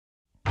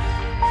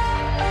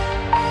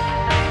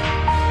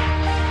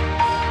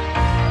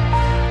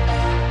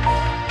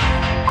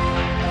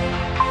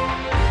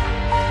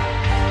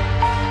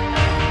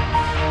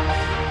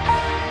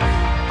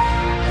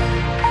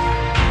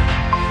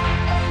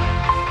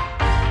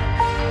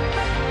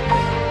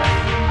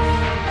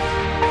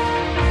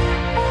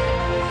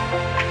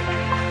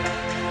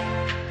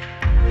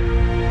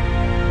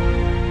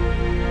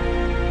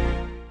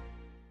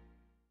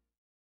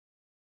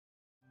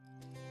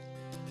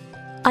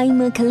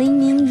I'm a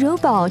cleaning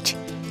robot,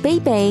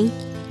 baby,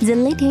 the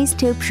latest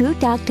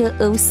product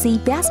of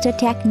Sebastian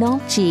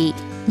technology.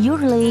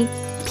 Usually,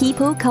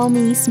 people call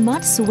me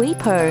Smart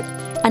Sweeper,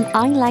 and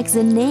I like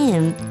the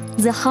name.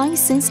 The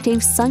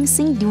high-sensitive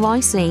sensing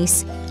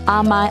devices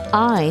are my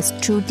eyes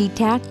to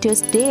detect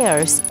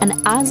stairs and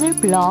other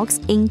blocks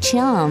in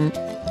jam.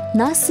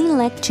 Nothing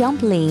like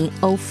jumping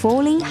or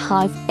falling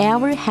have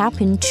ever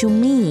happened to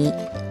me.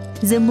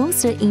 The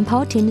most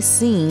important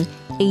thing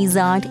is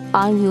that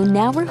I will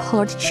never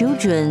hurt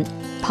children,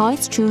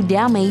 pose true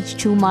damage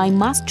to my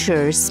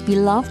master's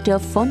beloved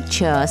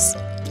furniture.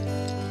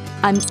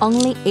 I'm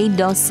only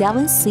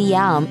 8.7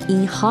 cm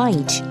in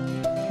height,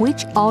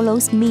 which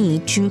allows me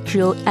to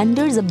crawl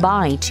under the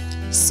bed,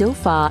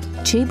 sofa,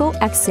 table,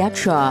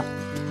 etc.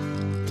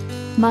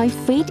 My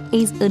feet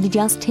is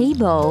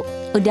adjustable,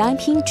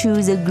 adapting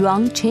to the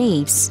ground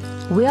shapes,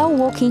 while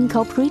walking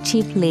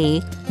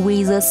cooperatively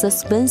with a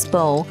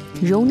suspenseful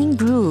rolling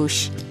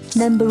brush.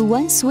 Number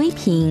 1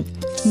 sweeping,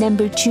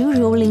 number 2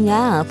 rolling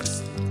up,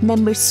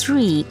 number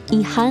 3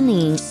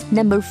 inhaling,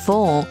 number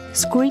 4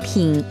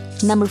 scraping,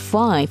 number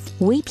 5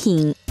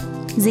 whipping.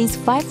 These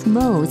 5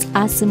 modes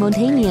are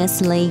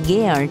simultaneously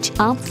geared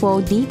up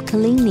for deep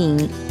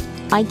cleaning.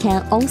 I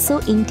can also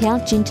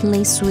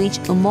intelligently switch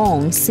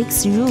among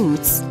 6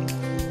 routes,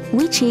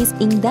 which is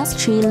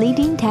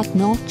industry-leading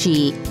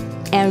technology.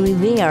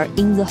 Everywhere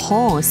in the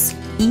house,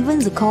 even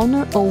the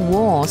corner or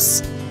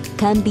walls,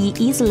 can be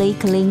easily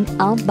cleaned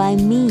up by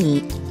me.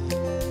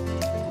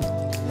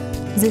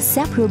 The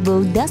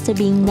separable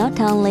dustbin not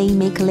only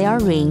make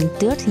clearing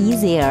dirt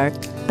easier,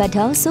 but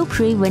also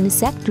prevent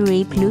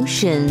secondary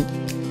pollution.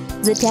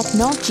 The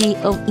technology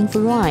of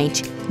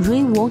infrared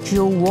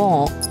rainwater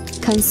wall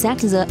can set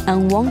the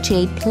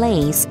unwanted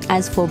place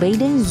as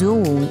forbidden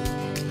zone,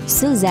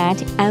 so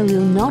that I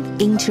will not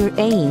enter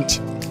it,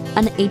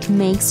 and it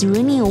makes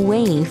running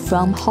away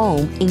from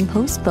home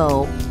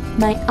impossible.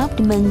 My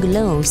abdomen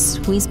glows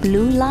with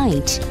blue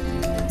light,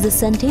 the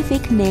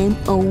scientific name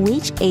of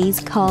which is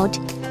called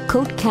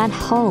Cold Cat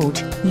Hold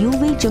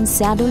UV Jump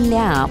Shadow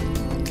Lab.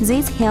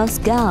 This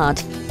health guard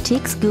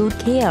takes good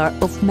care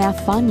of my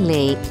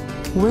family.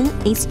 When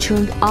it's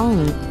turned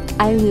on,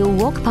 I will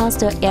walk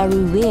past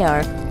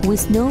everywhere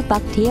with no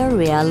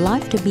bacteria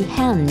left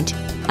behind.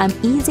 I'm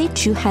easy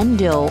to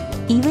handle,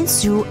 even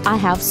though I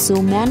have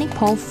so many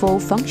powerful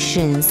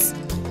functions.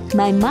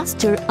 My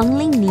master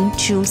only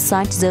needs to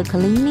set the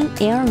cleaning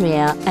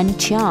area and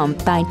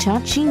jump by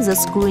touching the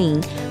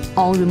screen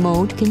or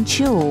remote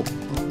control.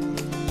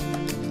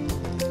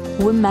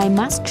 When my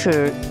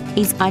master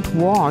is at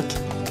work,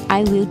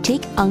 I will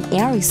take on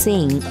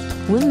everything.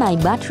 When my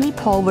battery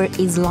power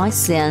is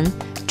less than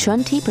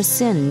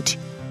 20%,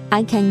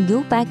 I can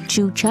go back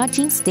to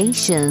charging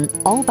station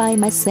all by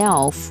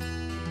myself.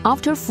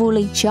 After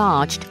fully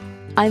charged,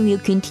 I will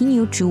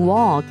continue to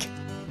walk.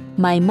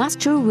 My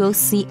master will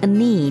see a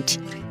neat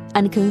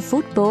and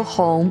comfortable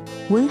home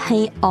when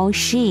he or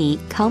she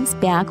comes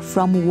back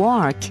from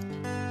work.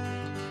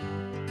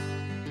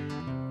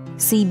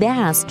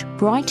 Sebastian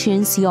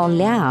brightens your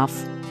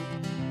life.